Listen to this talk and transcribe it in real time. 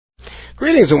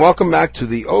Greetings and welcome back to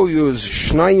the OU's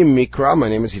Shnayim Mikra. My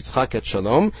name is Yitzchak Et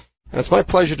Shalom, and it's my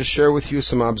pleasure to share with you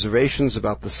some observations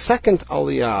about the second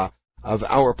aliyah of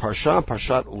our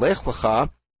Parshat Lech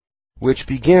Lecha, which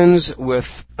begins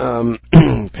with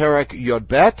Perek Yod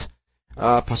Bet,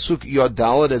 Pasuk Yod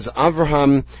Dalet, as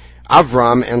Avram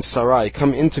and Sarai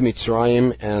come into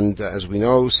Mitzrayim, and as we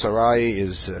know, Sarai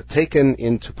is taken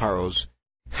into Paro's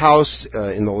house.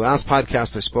 In the last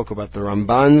podcast, I spoke about the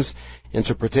Ramban's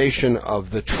interpretation of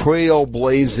the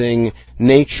trailblazing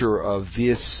nature of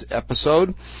this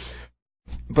episode.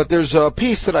 But there's a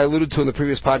piece that I alluded to in the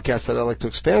previous podcast that I'd like to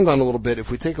expand on a little bit. If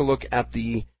we take a look at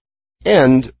the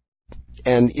end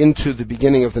and into the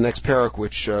beginning of the next parak,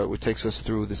 which takes us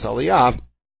through this aliyah,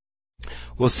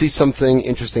 we'll see something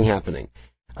interesting happening.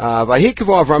 So indeed,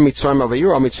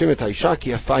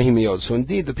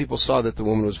 the people saw that the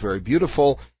woman was very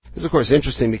beautiful. This is, of course,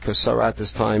 interesting because Sarah at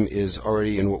this time is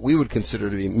already in what we would consider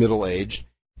to be middle-aged,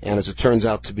 and as it turns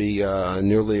out to be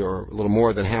nearly or a little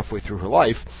more than halfway through her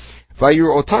life. So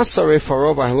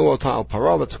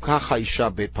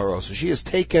she is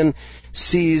taken,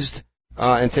 seized,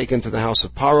 and taken to the house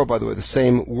of Paro. By the way, the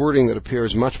same wording that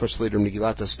appears much later in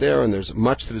Megillat Esther, and there's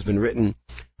much that has been written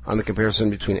on the comparison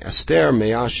between Esther,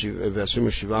 Medina,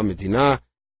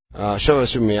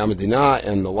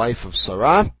 and the life of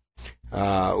Sarah.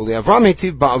 And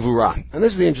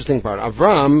this is the interesting part.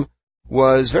 Avram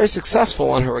was very successful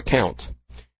on her account.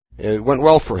 It went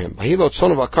well for him. So he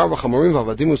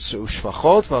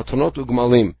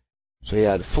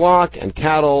had flock and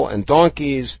cattle and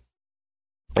donkeys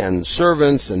and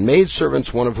servants and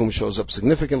maidservants, one of whom shows up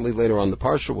significantly later on the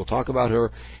parsha. We'll talk about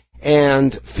her.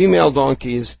 And female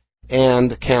donkeys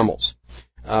and camels.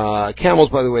 Camels,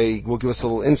 by the way, will give us a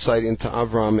little insight into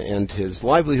Avram and his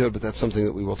livelihood, but that's something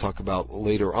that we will talk about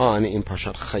later on in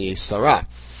Parshat Chayei Sarah.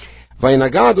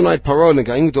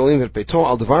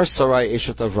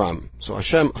 So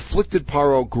Hashem afflicted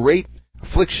Paro great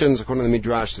afflictions. According to the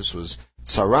Midrash, this was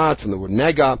Sarat from the word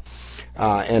Nega,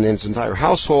 and in his entire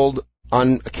household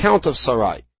on account of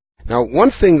Sarai. Now, one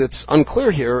thing that's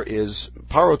unclear here is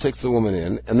Paro takes the woman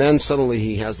in, and then suddenly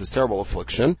he has this terrible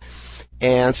affliction,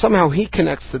 and somehow he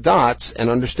connects the dots and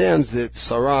understands that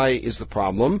Sarai is the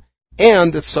problem,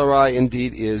 and that Sarai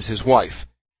indeed is his wife.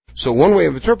 So one way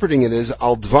of interpreting it is,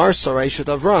 Al Dvar Sarai Shet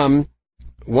Avram.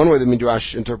 One way the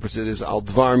Midrash interprets it is Al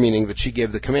Dvar, meaning that she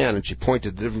gave the command, and she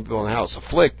pointed to different people in the house,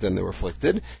 afflict, and they were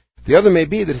afflicted. The other may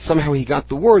be that somehow he got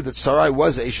the word that Sarai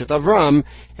was Eshet Avram,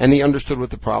 and he understood what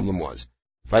the problem was.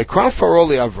 Vaikra Faro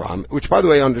li Avram, which by the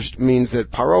way means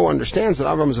that Paro understands that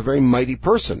Avram is a very mighty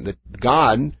person, that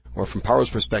God, or from Paro's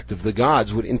perspective, the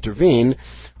gods would intervene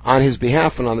on his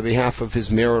behalf and on the behalf of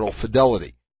his marital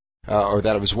fidelity, or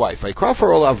that of his wife. Vaikra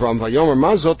Faro li Avram vayomer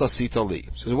ma zot asita li.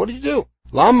 He says, what did you do?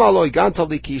 Lama lo iganta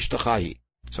li ki ishtachai.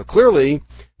 So clearly,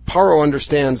 Paro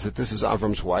understands that this is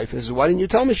Avram's wife, and he says, why didn't you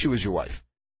tell me she was your wife?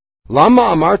 Lama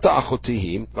amarta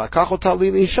achotihi vakachota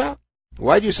li lisha.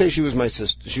 Why do you say she was my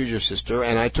sister? She was your sister,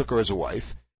 and I took her as a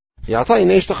wife.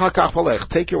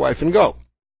 Take your wife and go.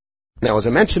 Now, as I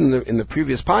mentioned in the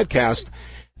previous podcast,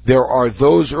 there are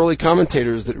those early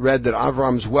commentators that read that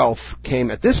Avram's wealth came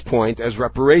at this point as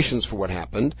reparations for what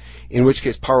happened, in which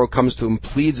case Paro comes to him,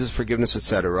 pleads his forgiveness,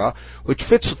 etc., which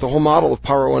fits with the whole model of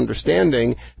Paro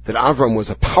understanding that Avram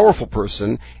was a powerful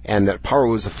person and that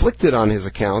Paro was afflicted on his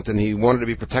account and he wanted to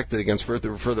be protected against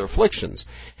further afflictions.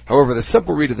 However, the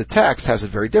simple read of the text has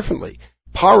it very differently.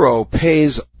 Paro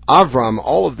pays Avram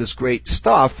all of this great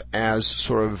stuff as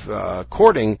sort of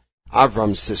courting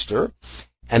Avram's sister,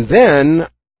 and then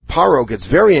Paro gets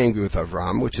very angry with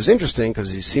Avram, which is interesting because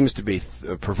he seems to be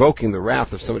provoking the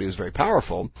wrath of somebody who's very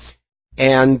powerful,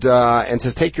 and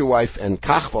says, take your wife and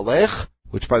kach v'lech,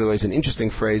 which by the way is an interesting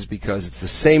phrase because it's the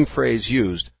same phrase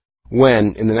used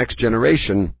when, in the next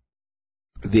generation,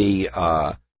 the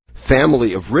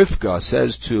family of Rivka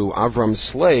says to Avram's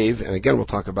slave, and again we'll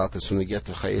talk about this when we get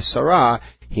to Chayei Sarah,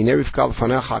 Hine Rivka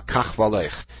l'fanecha kach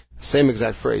v'lech. Same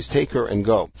exact phrase, take her and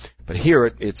go. But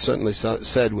here it's certainly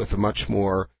said with a much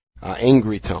more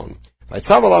angry tone.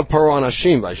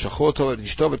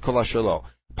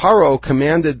 Paro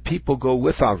commanded people go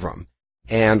with Avram.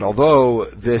 And although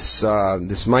this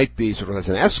might be sort of as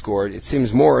an escort, it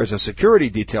seems more as a security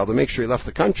detail to make sure he left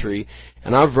the country,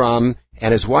 and Avram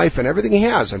and his wife and everything he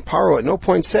has. And Paro at no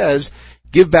point says,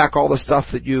 give back all the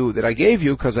stuff that I gave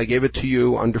you because I gave it to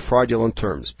you under fraudulent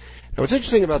terms. Now, what's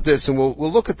interesting about this, and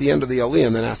we'll look at the end of the Aliyah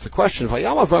and then ask the question,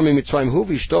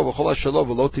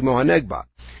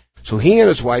 so he and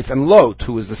his wife, and Lot,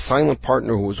 who is the silent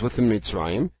partner who was with him in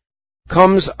Mitzrayim,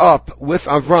 comes up with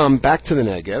Avram back to the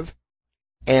Negev,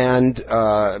 and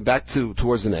back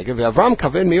towards the Negev. Avram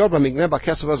kaven miyod b'migneh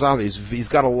b'kesav hazav. He's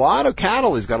got a lot of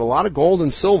cattle. He's got a lot of gold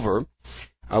and silver.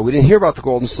 We didn't hear about the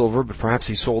gold and silver, but perhaps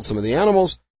he sold some of the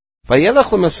animals.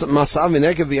 Vayelech l'masav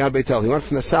minegev v'yad Beit El. He went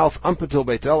from the south up until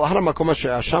Beit El. Ahar hamakom asher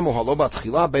hashamu halo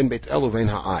b'tchila ben Beit El uvein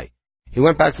Ha'ai. He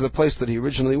went back to the place that he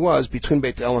originally was, between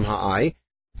Beit El and Ha'ai.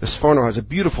 The Sforno has a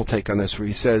beautiful take on this, where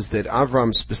he says that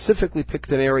Avram specifically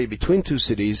picked an area between two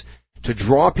cities to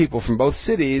draw people from both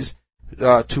cities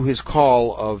to his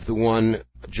call of the one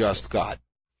just God.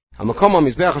 He came back to the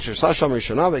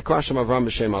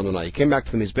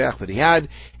Mizbeach that he had,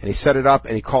 and he set it up,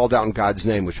 and he called out in God's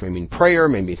name, which may mean prayer,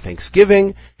 may mean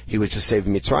thanksgiving. He was just saved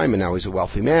Mitzrayim, and now he's a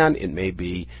wealthy man. It may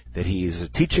be that he is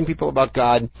teaching people about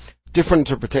God. Different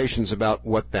interpretations about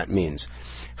what that means.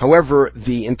 However,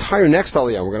 the entire next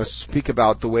Aliyah, we're going to speak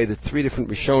about the way that three different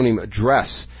Rishonim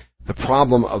address the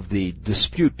problem of the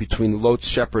dispute between Lot's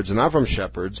shepherds and Avram's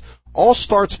shepherds, all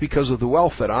starts because of the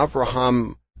wealth that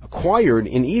Avraham acquired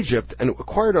in Egypt, and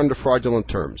acquired under fraudulent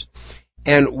terms.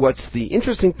 And what's the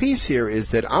interesting piece here is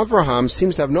that Avraham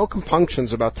seems to have no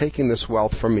compunctions about taking this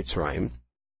wealth from Mitzrayim,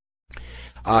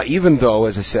 even though,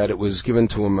 as I said, it was given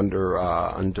to him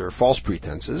under false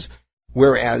pretenses.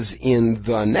 Whereas in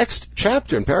the next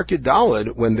chapter, in Perek Yud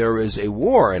Daled, when there is a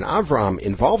war, and Avraham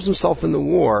involves himself in the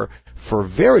war for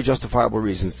very justifiable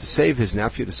reasons, to save his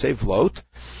nephew, to save Lot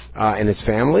and his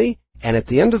family, and at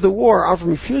the end of the war, Avram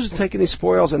refuses to take any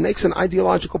spoils and makes an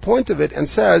ideological point of it and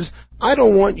says, I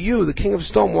don't want you, the king of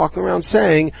Sodom, walking around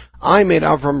saying, I made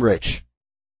Avram rich.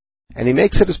 And he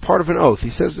makes it as part of an oath. He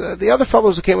says, the other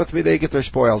fellows who came with me, they get their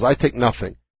spoils. I take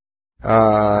nothing.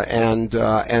 And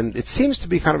it seems to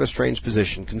be kind of a strange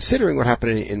position, considering what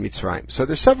happened in Mitzrayim. So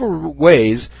there's several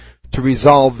ways to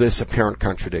resolve this apparent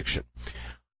contradiction.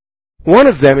 One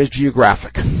of them is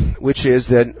geographic, which is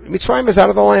that Mitzrayim is out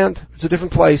of the land. It's a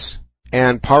different place.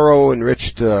 And Paro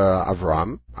enriched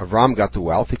Avram. Avram got the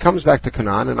wealth. He comes back to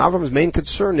Canaan, and Avram's main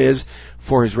concern is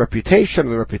for his reputation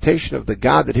and the reputation of the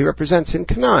God that he represents in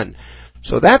Canaan.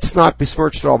 So that's not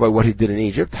besmirched at all by what he did in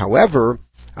Egypt. However,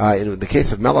 in the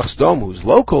case of Melech Sodom, who's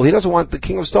local, he doesn't want the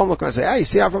king of Sodom looking and say, you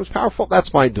see Avram's powerful?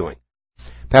 That's my doing.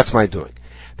 That's my doing.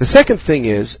 The second thing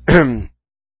is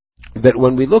that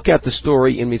when we look at the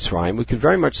story in Mitzrayim, we can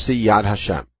very much see Yad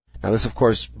Hashem. Now this, of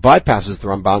course, bypasses the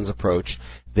Ramban's approach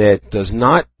that does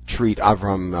not treat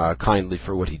Avram kindly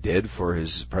for what he did, for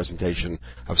his presentation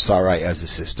of Sarai as a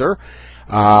sister.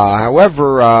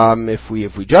 However, if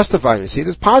we justify and see it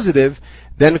as positive,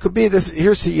 then it could be this.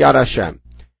 Here's the Yad Hashem.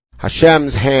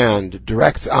 Hashem's hand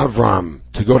directs Avram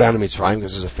to go down to Mitzrayim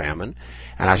because there's a famine,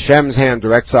 and Hashem's hand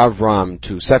directs Avram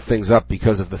to set things up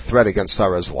because of the threat against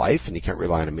Sarah's life, and he can't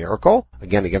rely on a miracle,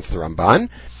 again against the Ramban.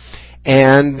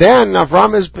 And then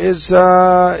Avram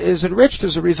is enriched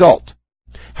as a result.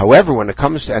 However, when it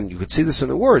comes to, and you could see this in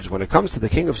the words, when it comes to the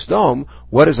king of Sodom,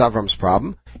 what is Avram's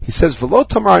problem? He says, V'lo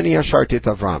tamar ani hasharti et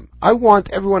Avram. I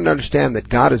want everyone to understand that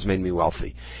God has made me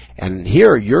wealthy. And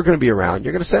here, you're going to be around,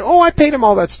 you're going to say, I paid him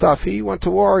all that stuff. He went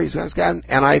to war, he's gotten,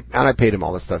 and I paid him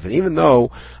all that stuff. And even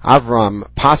though Avram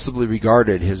possibly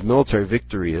regarded his military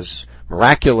victory as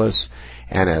miraculous,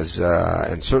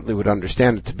 and certainly would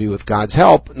understand it to be with God's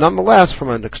help, nonetheless, from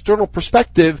an external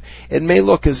perspective, it may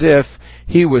look as if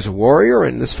he was a warrior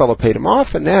and this fellow paid him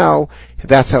off, and now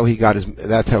that's how he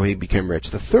became rich.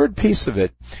 The third piece of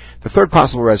it, the third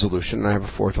possible resolution, and I have a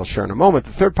fourth I'll share in a moment,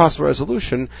 the third possible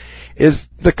resolution is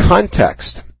the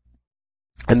context.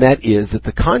 And that is that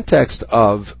the context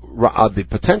of the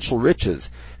potential riches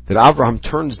that Avraham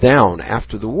turns down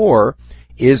after the war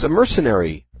is a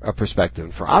mercenary perspective.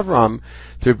 And for Avram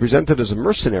to be presented as a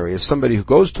mercenary, as somebody who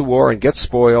goes to war and gets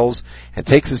spoils and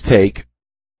takes his take,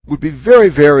 would be very,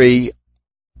 very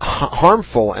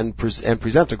harmful and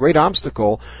present a great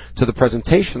obstacle to the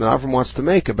presentation that Avram wants to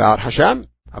make about Hashem,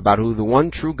 about who the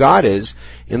one true God is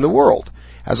in the world,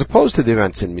 as opposed to the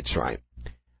events in Mitzrayim.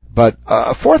 But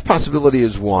a fourth possibility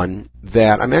is one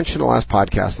that I mentioned in the last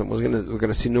podcast, and we're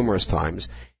going to see numerous times,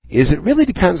 is it really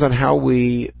depends on how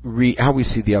we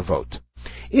see the Avot.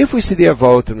 If we see the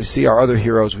Avot and we see our other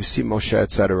heroes, we see Moshe,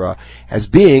 etc., as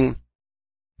being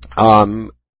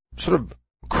sort of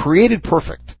created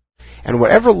perfect, and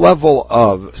whatever level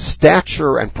of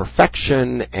stature and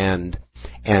perfection and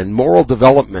moral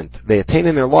development they attain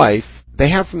in their life, they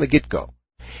have from the get-go.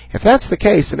 If that's the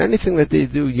case, then anything that they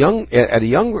do at a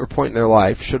younger point in their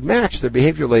life should match their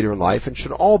behavior later in life and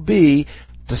should all be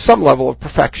to some level of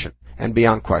perfection and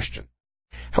beyond question.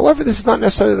 However, this is not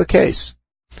necessarily the case.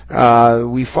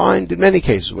 we find in many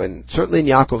cases, certainly in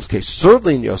Yaakov's case,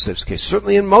 certainly in Yosef's case,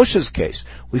 certainly in Moshe's case,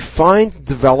 we find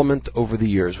development over the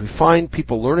years. We find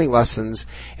people learning lessons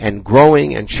and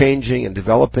growing and changing and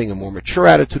developing a more mature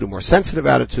attitude, a more sensitive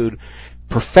attitude,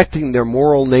 perfecting their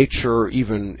moral nature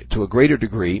even to a greater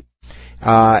degree.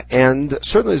 And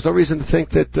certainly there's no reason to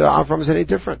think that Avram is any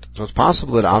different. So it's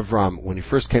possible that Avram, when he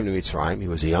first came to Mitzrayim, he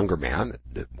was a younger man.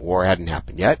 The war hadn't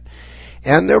happened yet.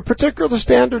 And there were particular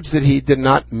standards that he did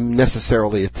not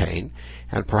necessarily attain.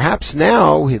 And perhaps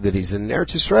now that he's in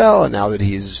Eretz Yisrael, and now that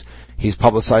he's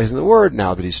publicizing the word,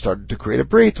 now that he's started to create a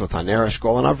brit with Aner,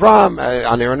 Eshkol, and Avram,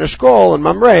 Aner and Eshkol, and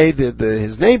Mamre,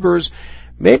 his neighbors,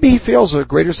 maybe he feels a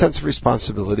greater sense of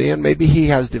responsibility, and maybe he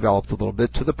has developed a little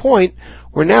bit to the point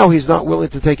where now he's not willing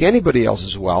to take anybody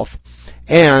else's wealth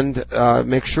and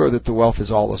make sure that the wealth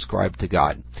is all ascribed to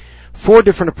God. 4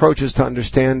 different approaches to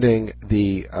understanding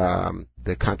the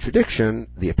contradiction,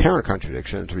 the apparent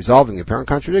contradiction, to resolving the apparent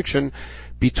contradiction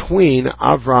between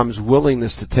Avram's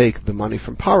willingness to take the money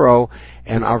from Paro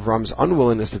and Avram's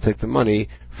unwillingness to take the money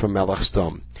from Melech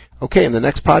Sdom. Okay, in the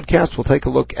next podcast, we'll take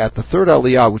a look at the third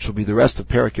Aliyah, which will be the rest of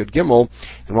Perek Yud Gimel,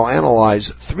 and we'll analyze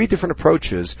 3 different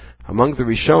approaches among the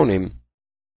Rishonim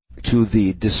to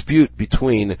the dispute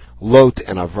between Lot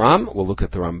and Avram. We'll look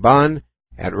at the Ramban,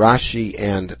 at Rashi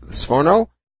and the Sforno,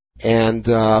 and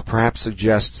perhaps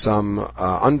suggest some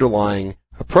underlying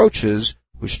approaches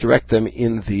which direct them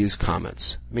in these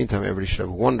comments. Meantime, everybody should have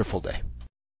a wonderful day.